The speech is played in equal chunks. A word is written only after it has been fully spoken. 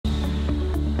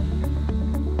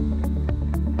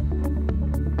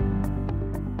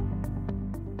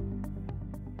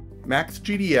MAX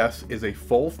GDS is a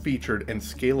full-featured and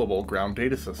scalable ground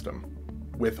data system.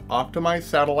 With optimized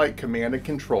satellite command and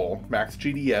control, MAX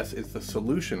GDS is the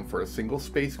solution for a single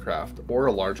spacecraft or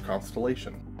a large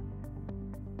constellation.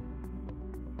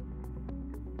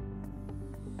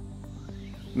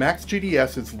 MAX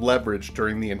GDS is leveraged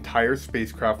during the entire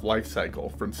spacecraft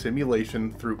lifecycle, from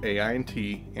simulation through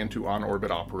AIT and to on-orbit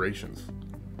operations.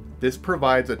 This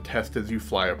provides a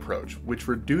test-as-you-fly approach, which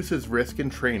reduces risk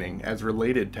in training as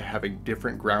related to having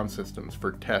different ground systems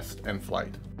for test and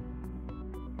flight.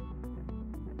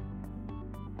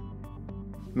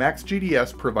 MAX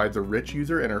GDS provides a rich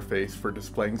user interface for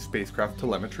displaying spacecraft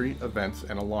telemetry, events,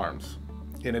 and alarms.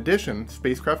 In addition,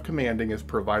 spacecraft commanding is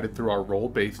provided through our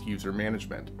role-based user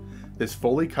management. This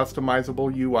fully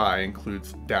customizable UI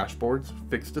includes dashboards,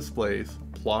 fixed displays,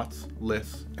 plots,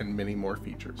 lists, and many more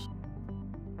features.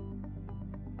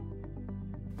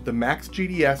 The MAX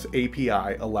GDS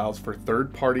API allows for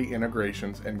third-party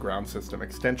integrations and ground system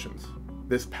extensions.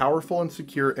 This powerful and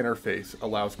secure interface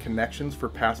allows connections for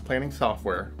path planning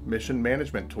software, mission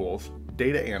management tools,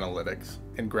 data analytics,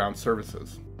 and ground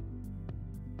services.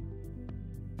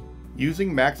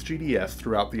 Using MAX GDS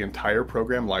throughout the entire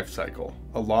program lifecycle,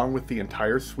 along with the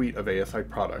entire suite of ASI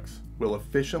products, will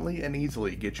efficiently and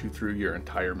easily get you through your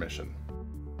entire mission.